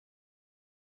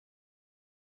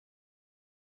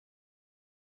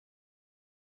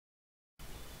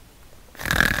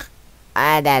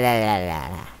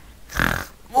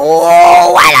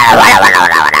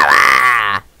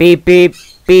Beep, beep,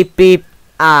 beep, beep.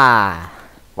 Ah,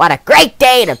 what a great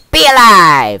day to be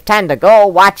alive! Time to go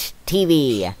watch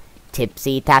TV.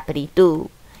 Tipsy tappity doo.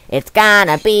 It's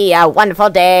gonna be a wonderful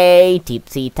day.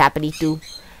 Tipsy tappity doo.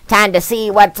 Time to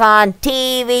see what's on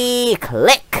TV.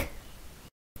 Click.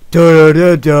 Da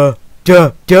da da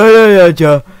da da da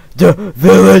da da.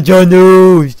 Villager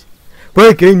news.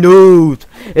 Breaking news.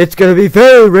 It's gonna be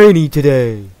very rainy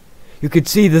today. You can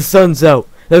see the sun's out.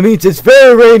 That means it's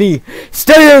very rainy.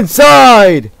 Stay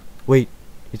inside. Wait,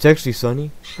 it's actually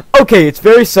sunny? Okay, it's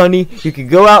very sunny. You can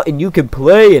go out and you can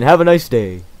play and have a nice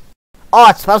day. Oh,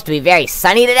 it's supposed to be very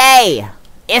sunny today.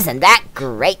 Isn't that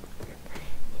great?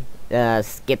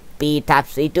 Skippy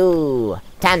topsy doo.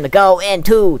 Time to go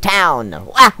into town.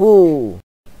 Wahoo!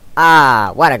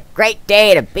 Ah, what a great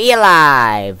day to be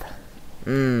alive.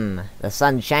 The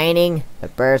sun's shining, the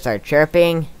birds are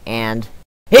chirping, and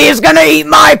he's gonna eat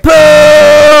my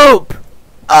poop!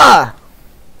 Ugh!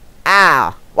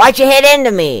 Ow! Why'd you hit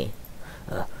into me?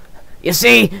 You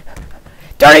see,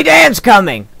 Dirty Dan's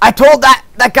coming! I told that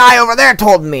guy over there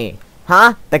told me!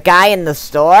 Huh? The guy in the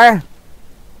store?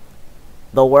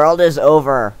 The world is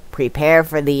over. Prepare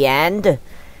for the end?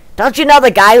 Don't you know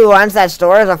the guy who runs that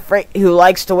store is who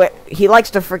likes to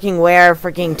freaking wear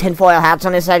freaking tinfoil hats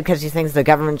on his head because he thinks the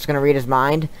government's gonna read his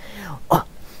mind?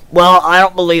 Well, I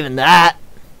don't believe in that.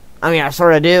 I mean, I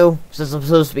sort of do, since I'm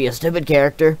supposed to be a stupid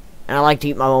character, and I like to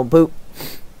eat my own poop.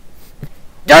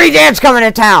 Dirty Dan's coming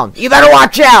to town! You better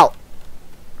watch out!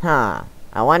 Huh.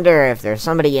 I wonder if there's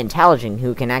somebody intelligent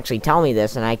who can actually tell me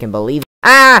this and I can believe it.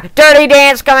 Ah! Dirty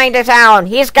Dan's coming to town!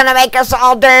 He's gonna make us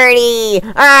all dirty!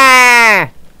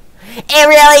 Ah! It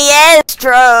really is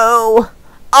true!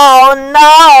 Oh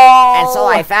no! And so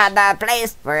I found a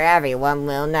place where everyone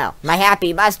will know. My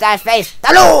happy mustache face,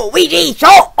 the Luigi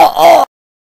Show! Oh!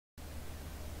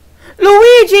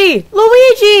 Luigi!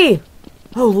 Luigi!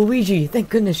 Oh, Luigi, thank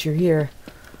goodness you're here.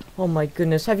 Oh my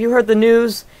goodness, have you heard the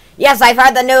news? Yes, I've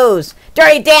heard the news!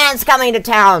 Dirty Dan's coming to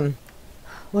town!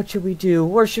 What should we do?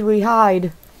 Where should we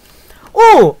hide?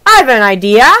 Ooh, I have an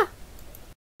idea!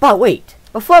 But wait,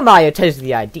 before Mario tells you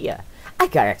the idea, I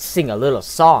gotta sing a little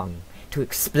song to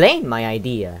explain my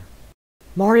idea.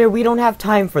 Mario, we don't have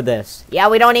time for this. Yeah,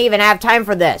 we don't even have time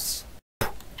for this.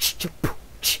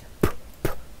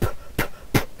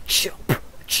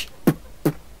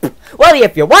 Well,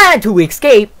 if you wanted to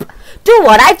escape, do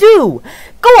what I do.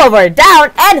 Go over and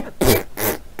down and...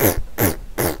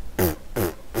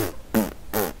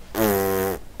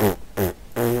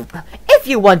 If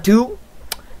you want to,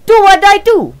 do what I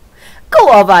do. Go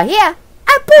over here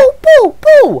and poo, poo,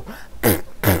 poo.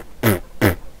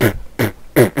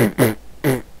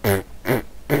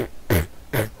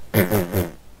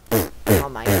 Oh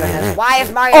my goodness, why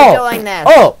is Mario doing this?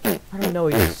 Oh! I don't know,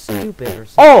 he's stupid or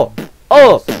something.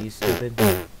 Oh! He's stupid.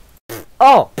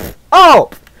 Oh!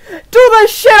 Do the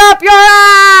shit up your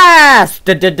ass!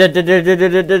 Don't.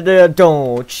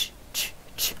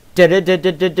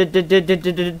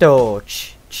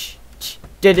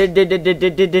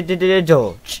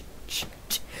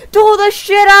 Do the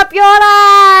shit up your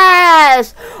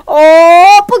ass!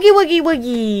 Oh, boogie woogie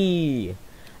woogie!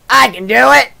 I can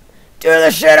do it! Do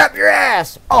the shit up your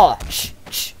ass! Oh,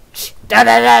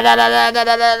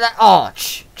 oh,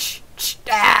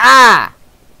 ah!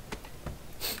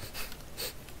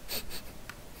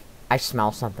 I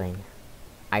smell something.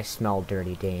 I smell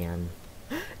Dirty Dan.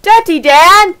 Dirty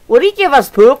Dan? Would he give us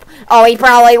poop? Oh, he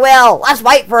probably will. Let's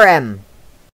wait for him.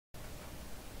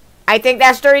 I think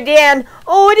that's Dirty Dan.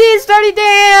 Oh, it is Dirty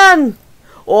Dan.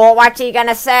 Oh, what's he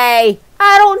gonna say?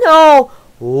 I don't know.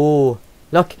 Oh,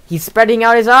 look, he's spreading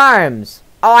out his arms.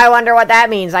 Oh, I wonder what that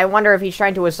means. I wonder if he's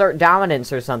trying to assert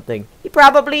dominance or something. He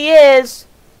probably is.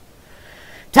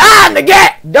 Time to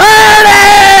get dirty!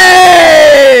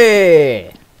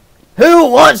 Who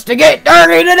wants to get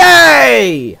dirty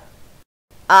today?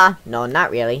 No,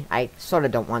 not really. I sort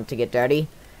of don't want to get dirty.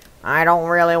 I don't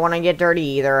really want to get dirty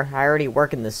either. I already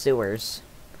work in the sewers.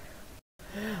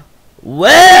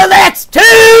 Well, that's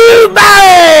too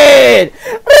bad!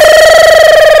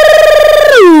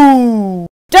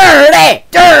 Dirty!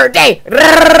 Dirty! Dirty!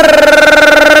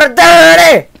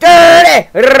 Dirty!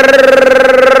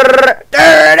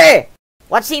 Dirty!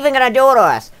 What's he even gonna do to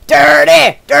us?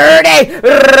 Dirty! Dirty!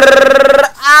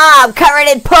 Ah, I'm covered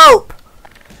in poop!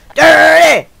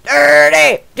 Dirty!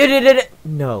 Dirty!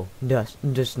 No,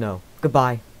 just no.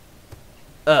 Goodbye.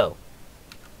 Oh.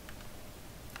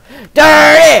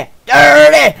 Dirty!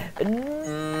 Dirty!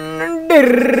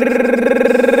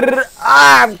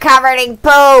 I'm covered in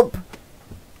poop!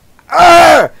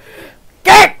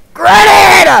 Get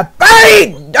ready to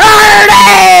be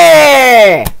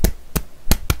dirty!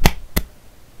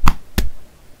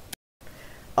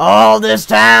 All this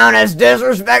town has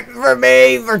disrespected for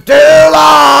me for too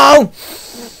long!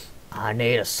 I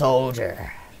need a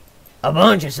soldier. A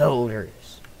bunch of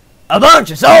soldiers. A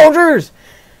bunch of soldiers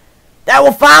that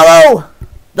will follow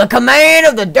the command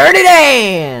of the Dirty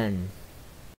Dan.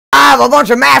 I have a bunch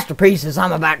of masterpieces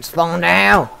I'm about to spawn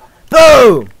down.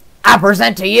 Boom! I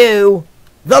present to you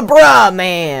the Bruh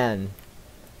Man.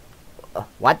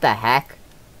 What the heck?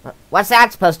 What's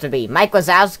that supposed to be? Mike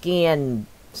Wazowski and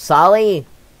Sully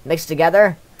mixed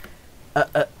together?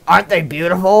 Aren't they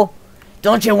beautiful?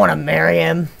 Don't you want to marry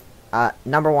him?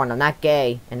 Number one, I'm not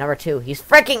gay. And number two, he's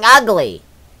freaking ugly.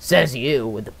 Says you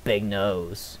with the big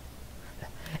nose.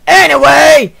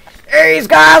 Anyway, these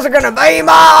guys are gonna be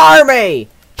my army.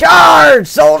 Charge,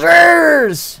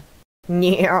 soldiers!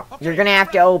 Yeah, you're gonna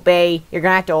have to obey. You're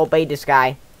gonna have to obey this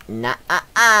guy. No,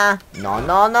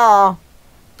 no.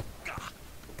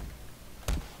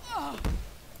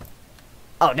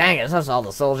 Oh, dang it, that's all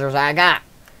the soldiers I got.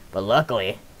 But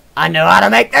luckily, I know how to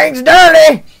make things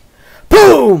dirty.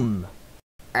 Boom!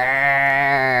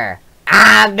 I'm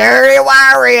Dirty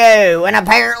Wario, and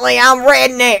apparently I'm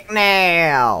redneck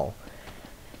now.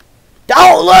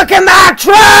 Don't look at my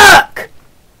truck!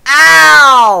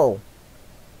 Ow!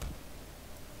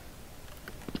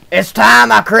 It's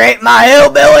time I create my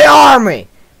hillbilly army.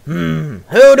 Who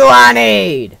do I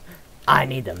need? I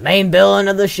need the main villain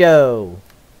of the show.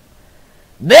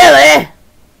 Billy!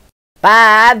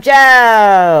 Bob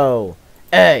Joe!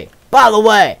 Hey, by the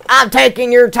way, I'm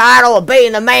taking your title of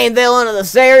being the main villain of the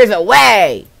series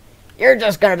away. You're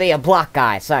just gonna be a block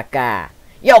guy, suck guy.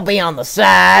 You'll be on the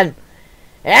side,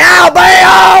 and I'll be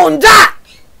on top!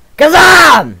 'Cause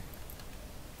I'm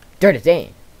Dirty Dan.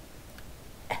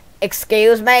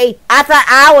 Excuse me? I thought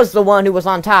I was the one who was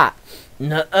on top.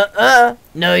 No,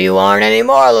 you aren't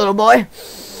anymore, little boy.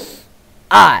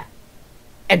 I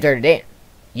am Dirty Dan.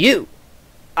 You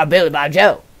are Billy Bob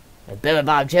Joe. And Billy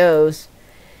Bob Joe's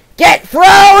get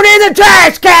thrown in the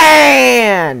trash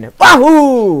can!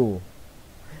 Wahoo!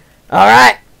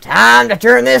 Alright, time to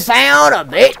turn this town a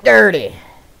bit dirty.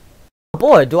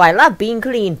 Boy, do I love being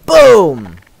clean.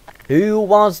 Boom! Who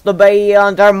wants to be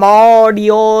under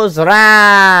Mario's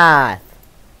wrath?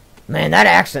 Man, that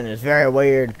accent is very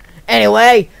weird.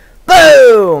 Anyway,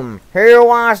 boom! Who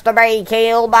wants to be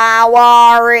killed by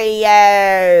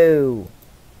Wario?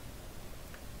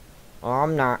 Oh,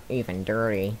 I'm not even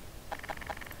dirty.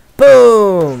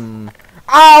 Boom!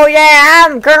 Oh yeah,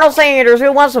 I'm Colonel Sanders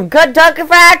who wants some Kentucky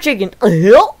Fried Chicken.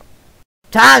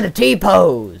 Time to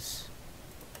T-pose.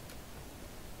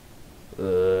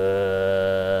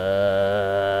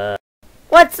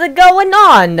 What's going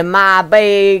on, my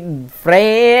big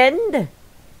friend?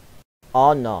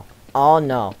 Oh no. Oh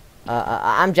no.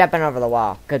 I'm jumping over the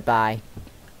wall. Goodbye.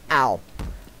 Ow.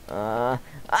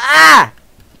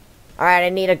 Alright, I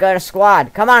need to go to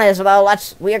squad. Come on, Isabelle,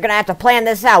 we're gonna have to plan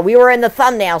this out. We were in the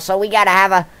thumbnail, so we gotta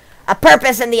have a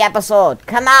purpose in the episode.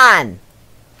 Come on.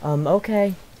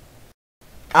 Okay.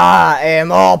 I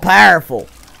am all powerful.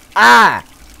 I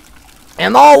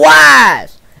am all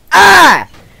wise. I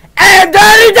am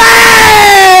Dirty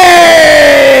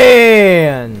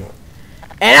Dan!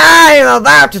 And I am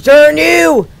about to turn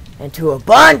you into a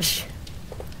bunch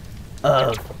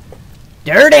of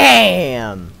dirty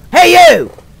ham. Hey,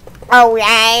 you! Oh,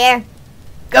 yeah?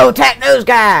 Go attack those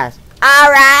guys.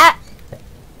 Alright.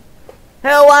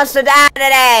 Who wants to die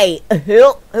today?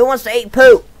 Who wants to eat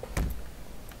poop?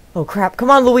 Oh, crap.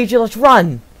 Come on, Luigi. Let's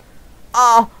run.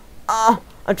 I'm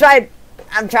trying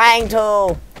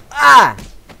to...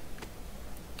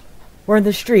 We're in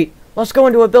the street. Let's go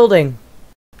into a building.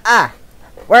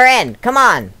 We're in. Come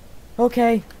on.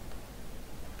 Okay.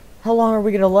 How long are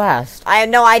we gonna last? I have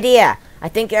no idea. I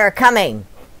think they're coming.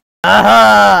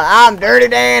 I'm Dirty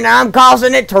Dan. I'm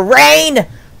causing it to rain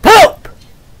poop.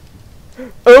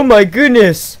 Oh my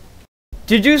goodness.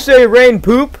 Did you say rain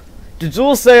poop? Did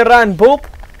you say rain poop?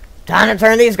 Time to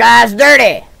turn these guys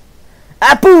dirty.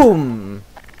 Boom.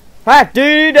 Hot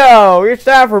dee now. It's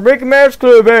time for Mickey Mouse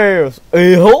Clubhouse.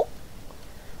 Ho.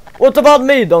 What about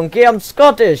me, donkey? I'm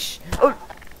Scottish.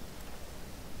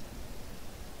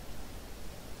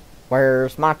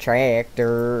 Where's my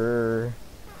tractor?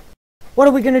 What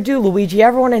are we gonna do, Luigi?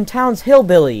 Everyone in town's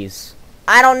hillbillies.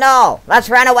 I don't know. Let's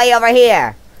run away over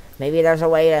here. Maybe there's a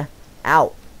way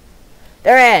out.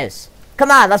 There is.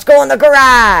 Come on, let's go in the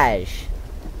garage.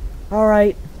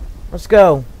 Alright, let's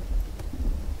go.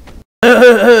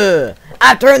 I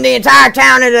turned the entire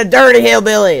town into dirty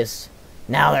hillbillies.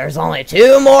 Now there's only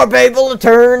 2 more people to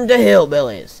turn to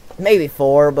hillbillies. Maybe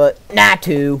 4, but not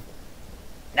 2.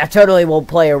 That totally will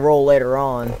play a role later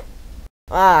on.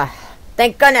 Ah,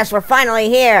 thank goodness we're finally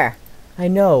here. I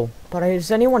know, but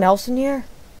is anyone else in here?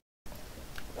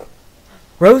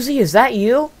 Rosie, is that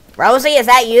you? Rosie, is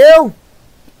that you?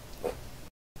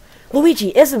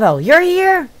 Luigi, Isabelle, you're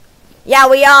here? Yeah,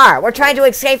 we are. We're trying to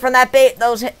escape from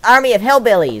those army of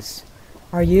hillbillies.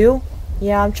 Are you?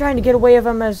 Yeah, I'm trying to get away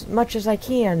from them as much as I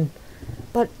can.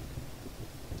 But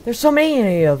there's so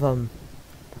many of them.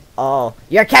 Oh,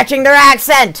 you're catching their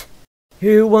accent!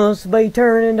 Who wants to be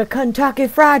turned into Kentucky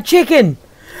Fried Chicken?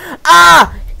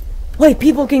 Ah! Wait,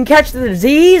 people can catch the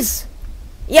disease?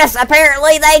 Yes,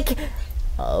 apparently they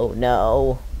Oh,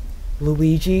 no.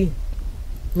 Luigi?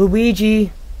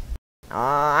 Luigi? Oh,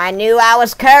 I knew I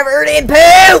was covered in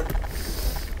poop!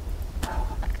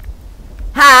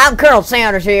 Hi, I'm Colonel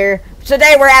Sanders here.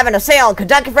 Today we're having a sale on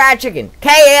Kentucky Fried Chicken.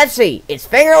 KFC. It's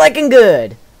finger-licking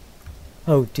good.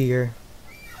 Oh, dear.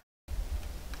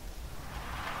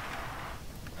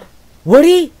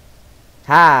 Woody?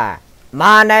 Hi,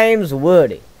 my name's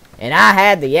Woody, and I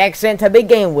had the accent to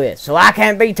begin with, so I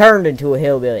can't be turned into a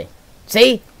hillbilly.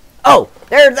 See? Oh,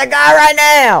 there's the guy right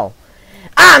now.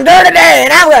 I'm Dirty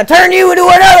Dan, and I'm gonna turn you into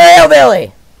another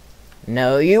hillbilly.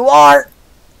 No, you aren't.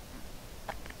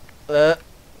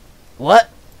 What?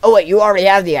 Oh, wait, you already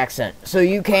have the accent, so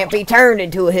you can't be turned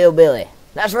into a hillbilly.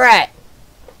 That's right.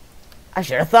 I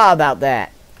should have thought about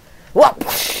that.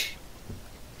 What?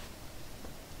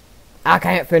 I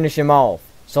can't finish him off,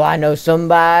 so I know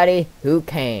somebody who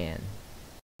can.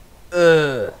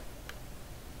 Dirty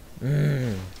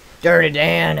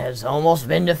Dan has almost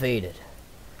been defeated.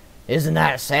 Isn't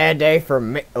that a sad day for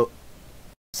me? Oh.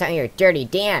 So you're Dirty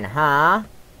Dan, huh?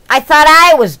 I thought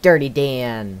I was Dirty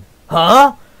Dan.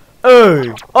 Huh?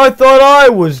 Hey, I thought I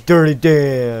was Dirty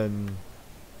Dan.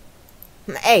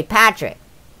 Hey, Patrick.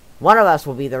 One of us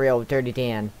will be the real Dirty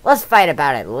Dan. Let's fight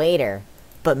about it later.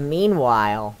 But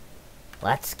meanwhile,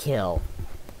 let's kill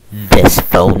this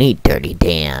phony Dirty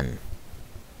Dan.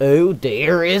 Oh,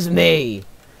 dear is me.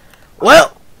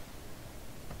 Well,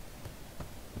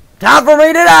 time for me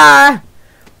to die.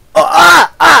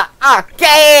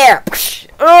 Care.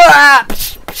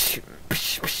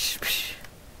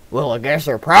 Well, I guess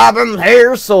our problem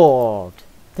here is solved.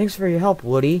 Thanks for your help,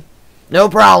 Woody. No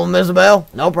problem, Isabelle.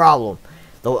 No problem.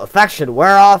 The effect should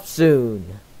wear off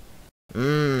soon.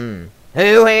 Who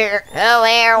here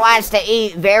wants to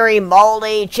eat very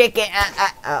moldy chicken?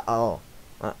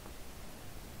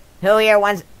 Who here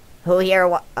wants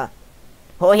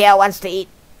to eat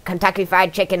Kentucky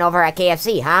Fried Chicken over at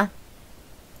KFC, huh?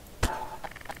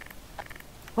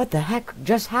 What the heck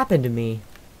just happened to me?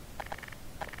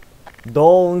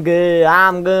 I'm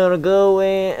gonna go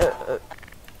in.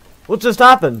 What just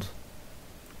happened?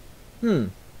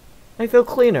 I feel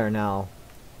cleaner now.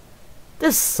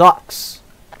 This sucks.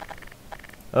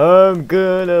 I'm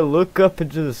gonna look up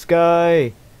into the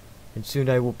sky, and soon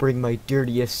I will bring my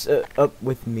dirtiest up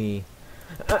with me.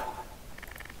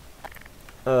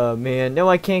 Man, now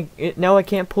I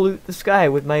can't pollute the sky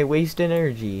with my waste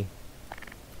energy.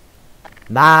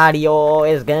 Mario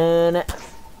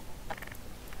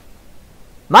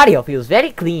feels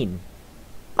very clean.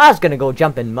 I was gonna go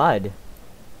jump in mud.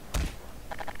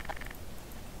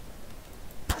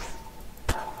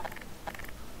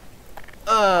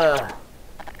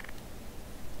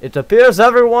 It appears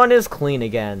everyone is clean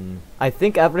again. I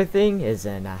think everything is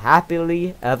in a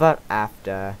happily ever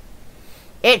after.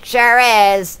 It sure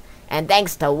is. And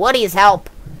thanks to Woody's help,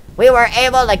 we were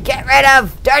able to get rid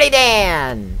of Dirty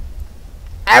Dan.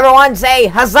 Everyone say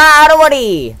huzzah to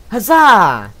Woody!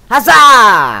 Huzzah!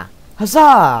 Huzzah!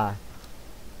 Huzzah!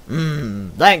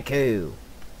 Thank you.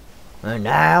 And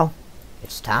now,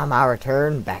 it's time I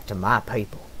return back to my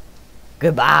people.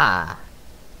 Goodbye,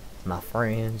 my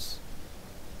friends.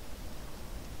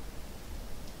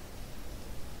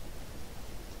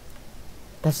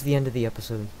 That's the end of the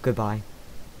episode. Goodbye.